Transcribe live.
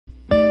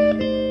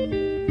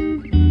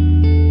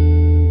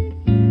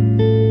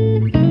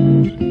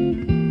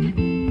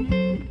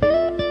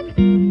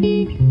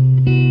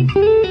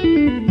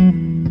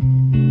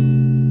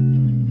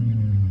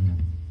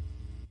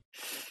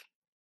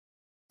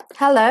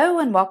Hello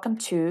and welcome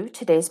to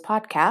today's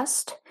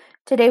podcast.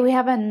 Today we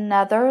have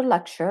another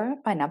lecture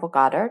by Neville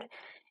Goddard,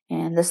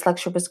 and this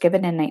lecture was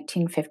given in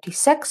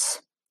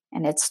 1956,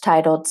 and it's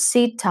titled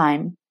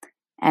Seedtime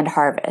and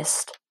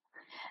Harvest.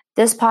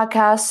 This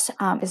podcast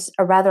is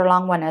a rather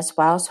long one as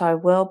well, so I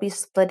will be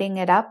splitting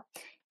it up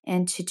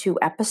into 2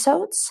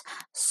 episodes.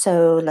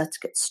 So let's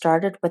get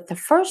started with the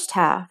first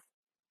half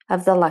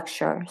of the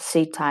lecture,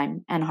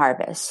 Seedtime and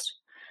Harvest.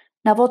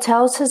 Neville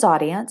tells his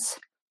audience,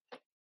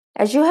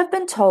 as you have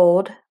been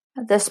told,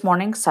 this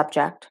morning's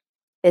subject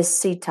is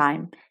seed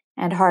time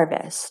and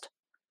harvest.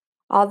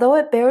 Although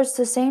it bears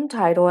the same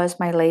title as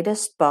my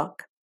latest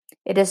book,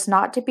 it is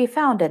not to be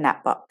found in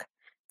that book,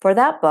 for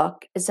that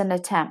book is an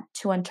attempt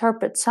to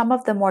interpret some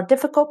of the more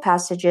difficult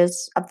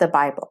passages of the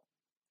Bible.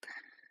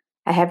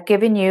 I have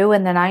given you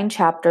in the 9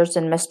 chapters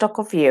in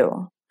mystical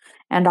view,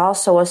 and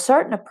also a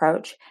certain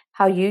approach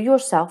how you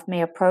yourself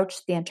may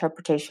approach the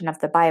interpretation of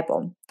the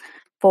Bible,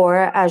 for,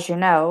 as you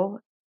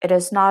know, it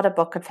is not a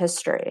book of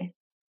history.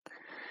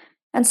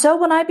 And so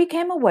when I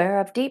became aware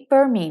of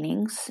deeper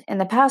meanings in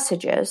the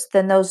passages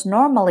than those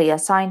normally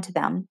assigned to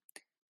them,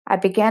 I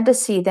began to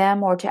see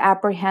them or to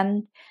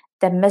apprehend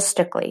them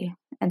mystically,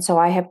 and so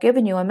I have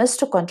given you a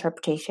mystical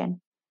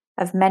interpretation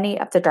of many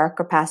of the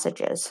darker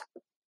passages.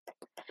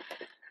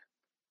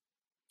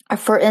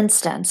 For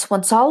instance,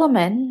 when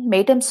Solomon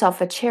made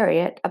himself a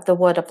chariot of the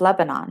wood of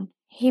Lebanon,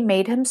 he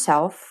made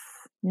himself,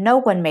 no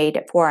one made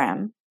it for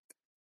him.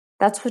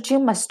 That's what you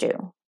must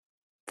do.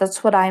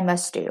 That's what I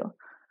must do.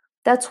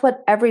 That's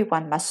what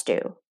everyone must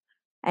do.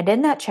 And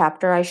in that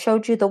chapter, I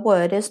showed you the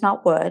wood is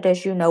not wood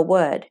as you know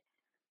wood.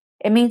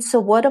 It means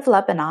the wood of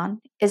Lebanon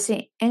is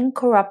the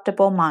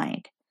incorruptible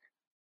mind,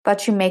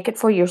 but you make it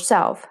for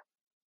yourself.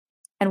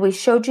 And we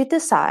showed you the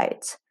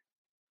sides,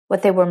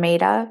 what they were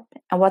made of,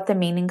 and what the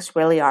meanings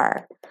really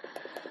are.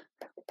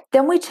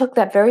 Then we took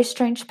that very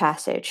strange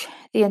passage,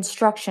 the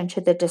instruction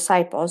to the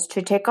disciples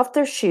to take off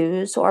their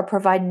shoes or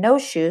provide no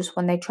shoes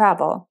when they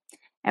travel,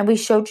 and we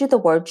showed you the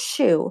word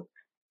shoe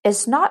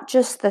is not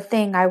just the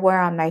thing I wear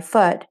on my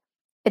foot.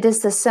 It is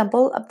the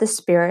symbol of the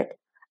Spirit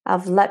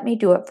of let me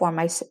do it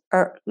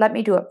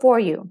for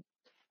you.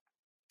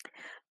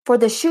 For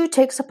the shoe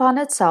takes upon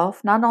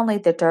itself not only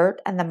the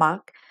dirt and the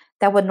muck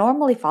that would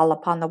normally fall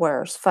upon the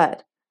wearer's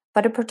foot,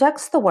 but it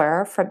protects the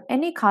wearer from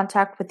any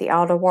contact with the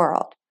outer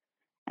world.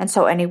 And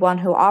so anyone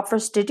who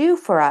offers to do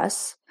for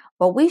us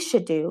what we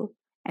should do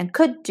and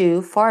could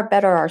do far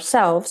better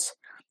ourselves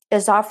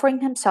is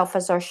offering himself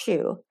as our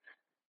shoe.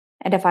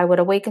 And if I would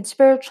awaken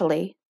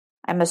spiritually,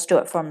 I must do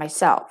it for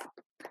myself.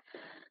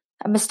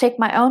 I must take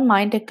my own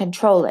mind and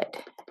control it,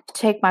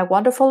 take my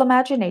wonderful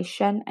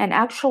imagination and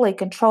actually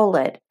control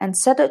it and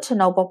set it to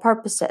noble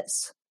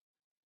purposes,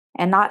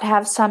 and not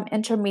have some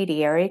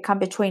intermediary come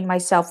between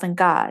myself and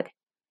God.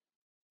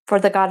 For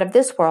the God of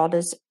this world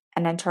is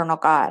an eternal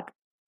God.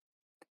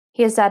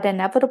 He is that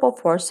inevitable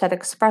force that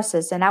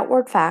expresses in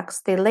outward facts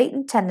the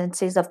latent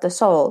tendencies of the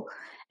soul,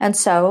 and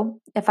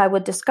so, if I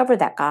would discover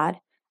that God,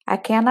 I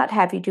cannot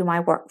have you do my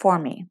work for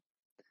me.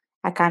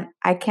 I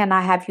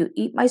cannot have you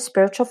eat my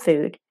spiritual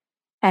food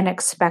and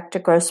expect to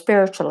grow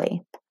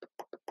spiritually.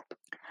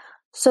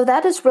 So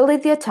that is really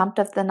the attempt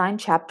of the 9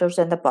 chapters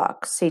in the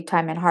book, Seed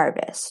Time and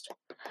Harvest.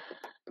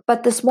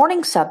 But this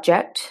morning's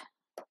subject,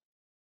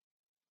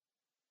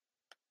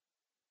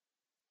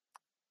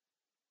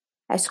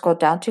 I scrolled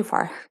down too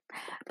far.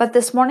 But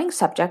this morning's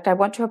subject, I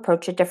want to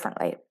approach it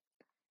differently.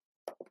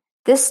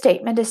 This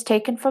statement is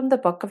taken from the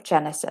book of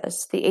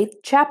Genesis, the 8th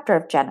chapter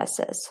of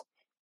Genesis.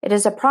 It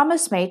is a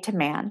promise made to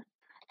man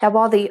that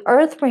while the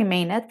earth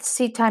remaineth,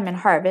 seed time and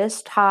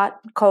harvest, hot,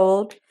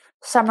 cold,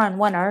 summer and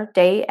winter,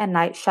 day and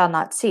night shall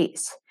not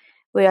cease.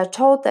 We are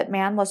told that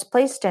man was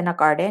placed in a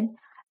garden.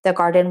 The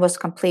garden was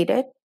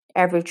completed.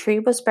 Every tree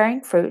was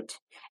bearing fruit.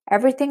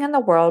 Everything in the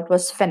world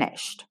was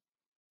finished.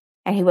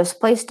 And he was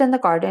placed in the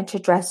garden to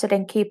dress it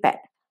and keep it.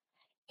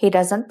 He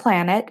doesn't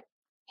plant it.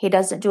 He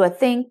doesn't do a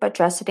thing but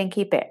dress it and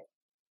keep it.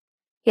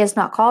 He is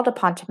not called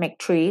upon to make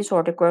trees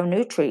or to grow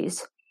new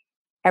trees.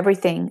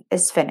 Everything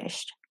is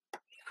finished.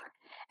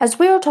 As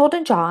we are told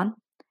in John,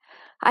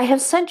 I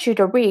have sent you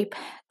to reap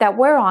that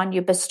whereon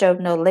you bestowed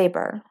no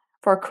labor,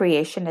 for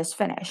creation is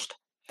finished.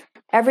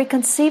 Every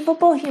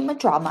conceivable human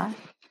drama,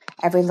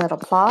 every little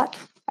plot,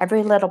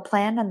 every little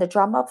plan in the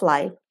drama of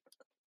life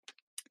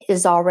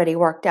is already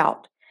worked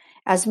out.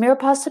 As mere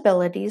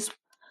possibilities,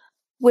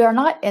 we are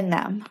not in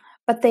them,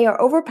 but they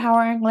are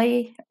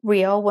overpoweringly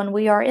real when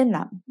we are in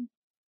them.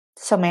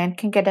 So man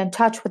can get in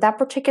touch with that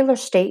particular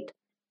state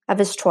of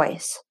his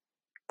choice.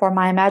 For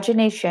my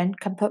imagination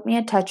can put me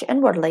in touch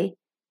inwardly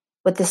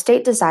with the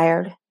state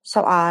desired,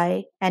 so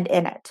I am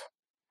in it.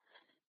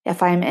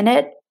 If I am in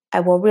it, I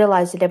will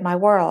realize it in my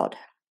world.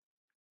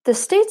 The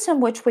states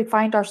in which we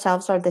find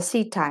ourselves are the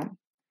seed time.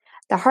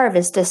 The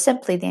harvest is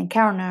simply the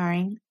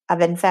encountering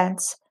of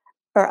events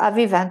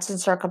and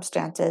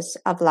circumstances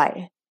of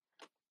life.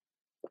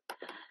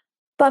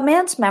 But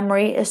man's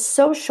memory is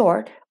so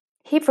short,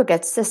 he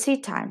forgets the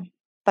seed time.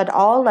 But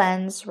all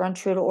ends run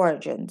true to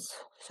origins.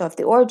 So if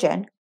the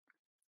origin,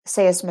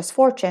 say, is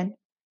misfortune,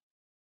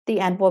 the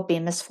end will be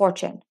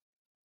misfortune.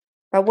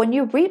 But when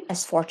you reap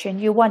misfortune,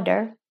 you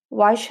wonder,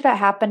 why should it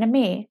happen to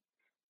me?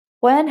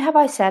 When have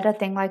I set a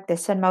thing like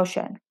this in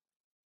motion?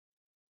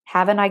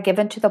 Haven't I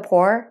given to the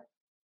poor?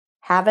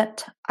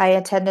 Haven't I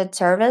attended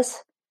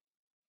service?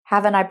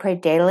 Haven't I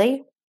prayed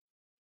daily?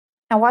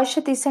 And why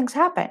should these things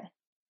happen?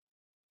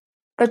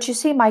 But you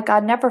see, my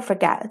God never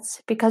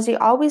forgets, because He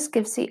always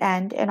gives the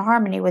end in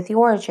harmony with the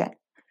origin.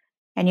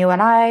 And you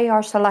and I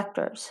are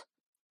selectors.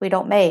 We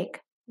don't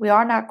make. We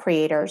are not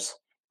creators.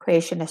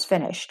 Creation is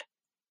finished.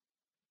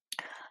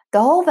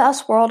 The whole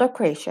vast world of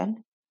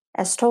creation,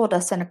 as told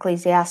us in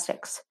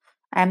Ecclesiastics,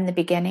 I am the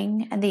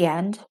beginning and the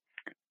end.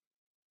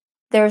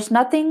 There is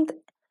nothing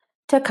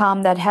to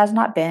come that has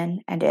not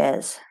been and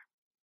is.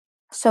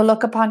 So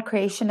look upon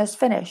creation as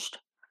finished,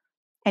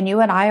 and you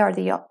and I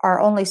are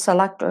only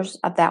selectors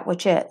of that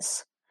which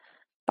is.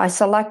 By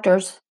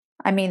selectors,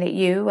 I mean that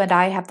you and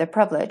I have the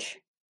privilege.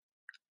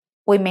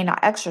 We may not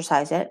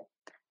exercise it,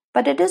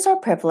 but it is our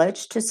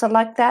privilege to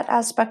select that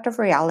aspect of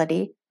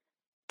reality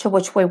to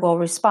which we will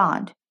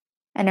respond,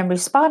 and in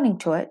responding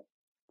to it,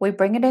 we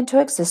bring it into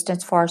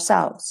existence for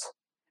ourselves.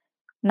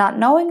 Not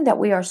knowing that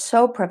we are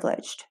so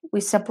privileged,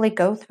 we simply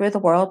go through the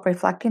world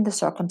reflecting the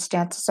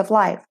circumstances of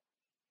life,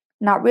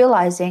 not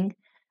realizing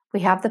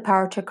we have the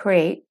power to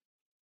create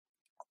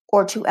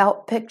or to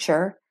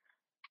outpicture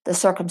the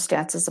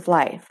circumstances of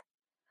life.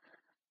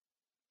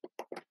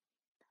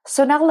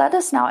 So let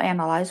us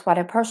analyze what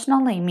I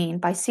personally mean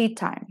by seed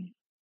time.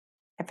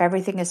 If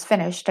everything is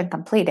finished and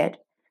completed,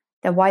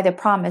 then why the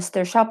promise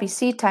there shall be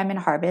seed time and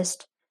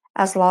harvest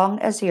as long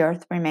as the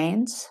earth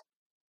remains?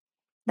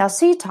 Now,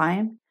 seed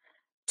time,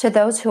 to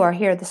those who are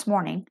here this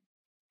morning,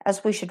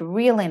 as we should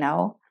really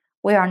know,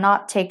 we are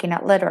not taking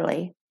it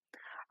literally.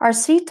 Our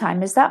seed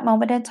time is that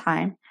moment in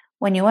time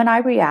when you and I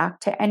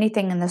react to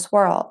anything in this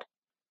world.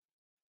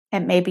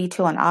 It may be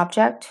to an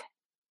object,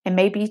 it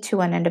may be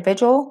to an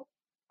individual,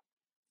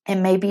 it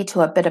may be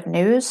to a bit of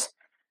news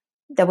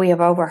that we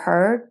have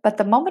overheard, but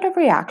the moment of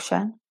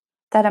reaction,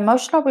 that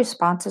emotional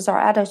response is our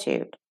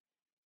attitude.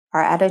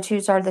 Our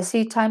attitudes are the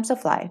seed times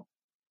of life.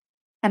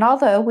 And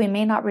although we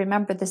may not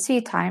remember the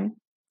seed time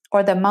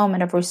or the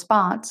moment of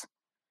response,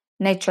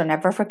 nature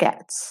never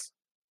forgets.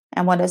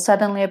 And when it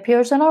suddenly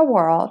appears in our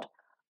world,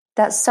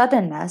 that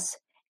suddenness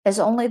is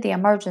only the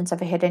emergence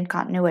of a hidden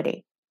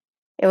continuity.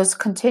 It was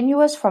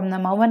continuous from the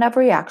moment of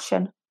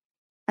reaction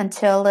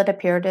until it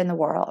appeared in the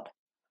world.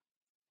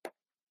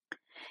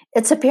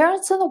 Its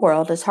appearance in the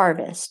world is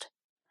harvest.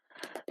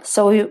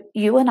 So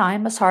you and I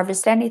must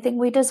harvest anything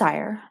we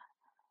desire,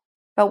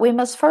 but we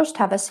must first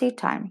have a seed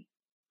time.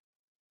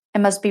 It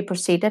must be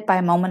preceded by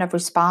a moment of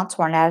response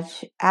or an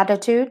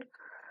attitude.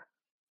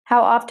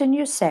 How often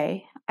you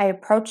say, I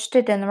approached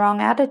it in the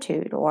wrong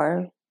attitude,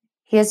 or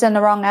he is in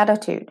the wrong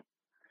attitude,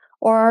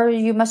 or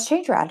you must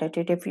change your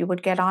attitude if you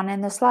would get on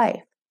in this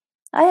life.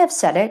 I have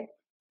said it,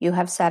 you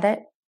have said it,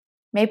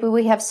 maybe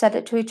we have said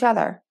it to each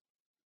other,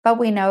 but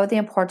we know the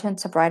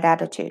importance of right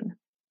attitude.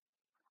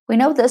 We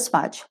know this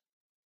much,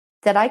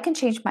 that I can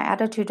change my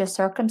attitude if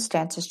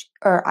circumstances,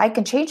 or I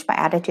can change my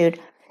attitude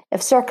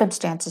if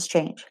circumstances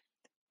change.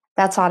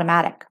 That's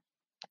automatic.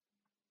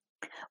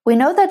 We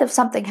know that if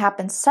something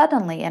happens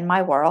suddenly in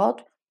my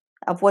world,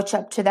 of which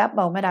up to that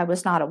moment I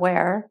was not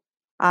aware,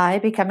 I,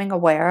 becoming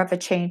aware of a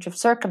change of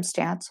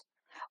circumstance,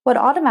 would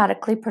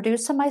automatically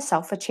produce in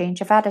myself a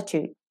change of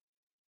attitude.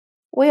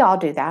 We all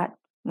do that,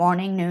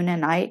 morning, noon,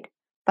 and night,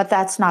 but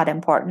that's not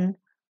important.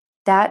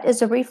 That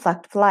is a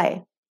reflective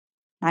life.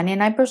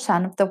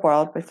 99% of the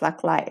world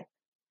reflect life.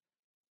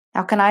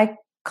 Now, can I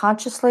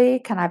consciously,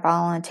 can I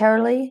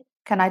voluntarily,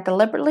 can I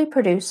deliberately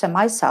produce in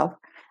myself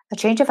a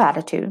change of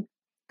attitude,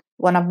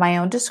 one of my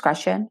own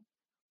discretion,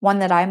 one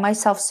that I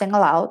myself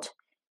single out,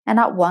 and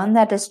not one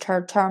that is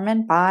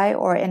determined by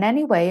or in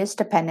any way is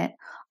dependent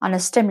on a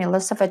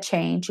stimulus of a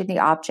change in the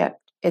object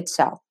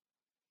itself?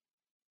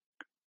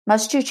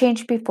 Must you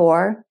change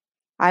before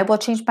I will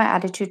change my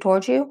attitude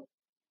towards you?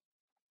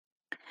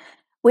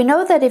 We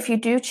know that if you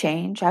do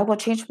change, I will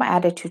change my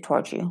attitude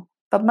towards you.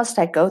 But must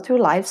I go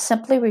through life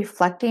simply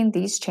reflecting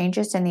these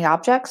changes in the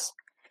objects?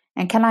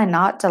 And can I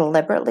not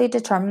deliberately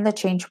determine the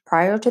change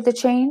prior to the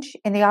change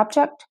in the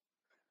object?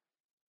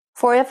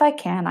 For if I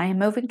can, I am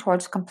moving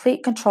towards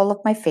complete control of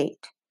my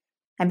fate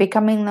and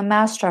becoming the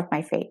master of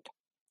my fate.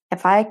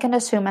 If I can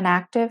assume an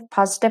active,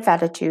 positive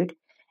attitude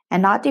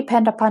and not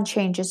depend upon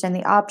changes in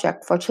the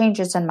object for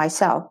changes in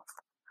myself,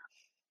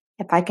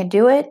 if I can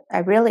do it, I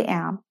really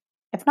am,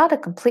 if not a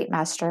complete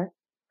master,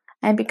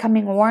 I am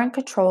becoming more in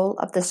control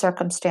of the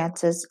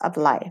circumstances of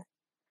life.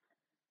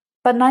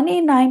 But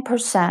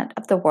 99%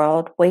 of the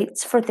world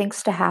waits for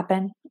things to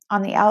happen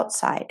on the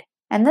outside,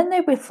 and then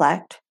they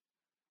reflect,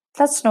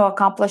 that's no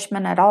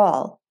accomplishment at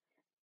all.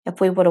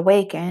 If we would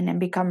awaken and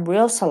become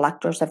real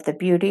selectors of the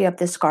beauty of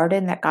this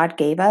garden that God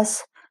gave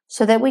us,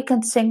 so that we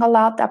can single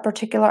out that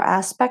particular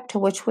aspect to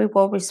which we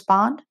will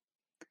respond,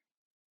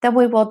 then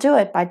we will do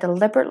it by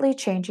deliberately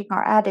changing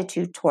our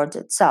attitude towards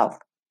itself.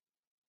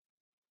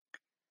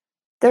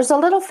 There's a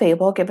little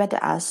fable given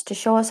to us to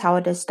show us how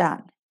it is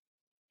done.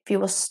 If you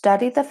will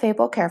study the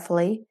fable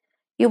carefully,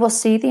 you will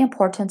see the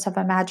importance of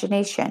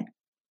imagination.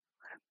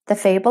 The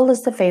fable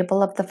is the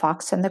fable of the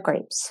fox and the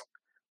grapes.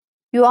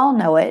 You all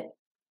know it.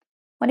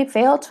 When he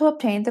failed to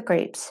obtain the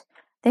grapes,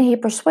 then he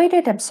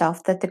persuaded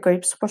himself that the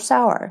grapes were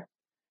sour.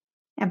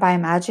 And by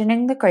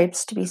imagining the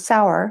grapes to be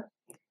sour,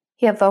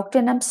 he evoked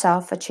in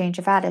himself a change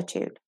of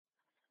attitude.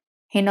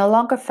 He no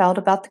longer felt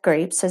about the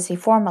grapes as he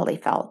formerly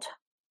felt.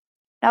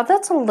 Now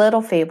that's a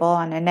little fable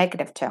on a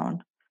negative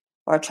tone,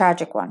 or a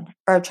tragic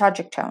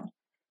tone.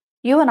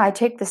 You and I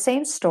take the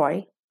same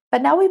story,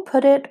 but now we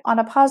put it on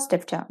a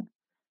positive tone.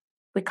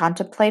 We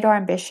contemplate our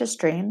ambitious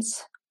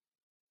dreams,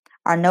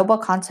 our noble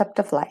concept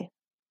of life.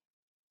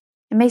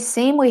 It may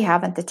seem we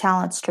haven't the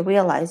talents to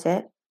realize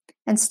it.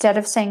 Instead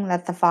of saying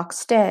that the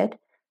fox did,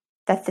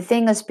 that the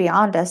thing is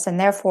beyond us and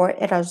therefore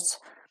it is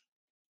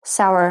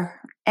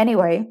sour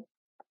anyway,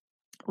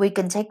 we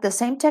can take the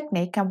same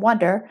technique and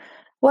wonder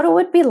what it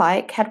would be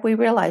like had we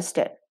realized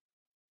it.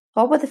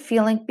 What would the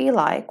feeling be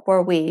like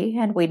were we,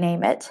 and we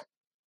name it?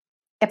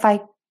 If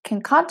I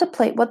can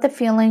contemplate what the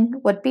feeling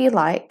would be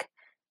like,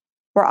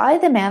 were I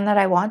the man that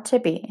I want to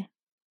be?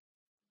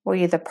 Were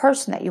you the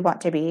person that you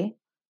want to be?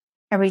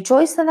 And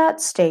rejoice in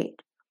that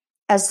state,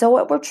 as though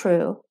it were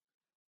true,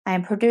 I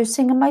am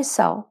producing in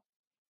myself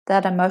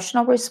that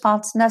emotional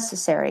response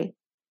necessary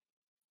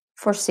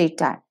for seed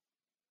time.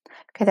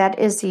 Okay, that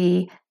is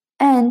the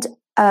end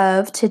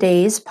of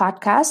today's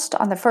podcast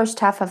on the first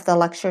half of the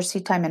lecture,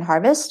 Seed Time and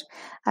Harvest.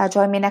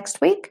 Join me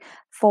next week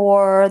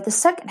for the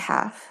second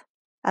half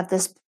of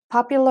this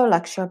popular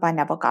lecture by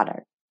Neville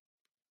Goddard.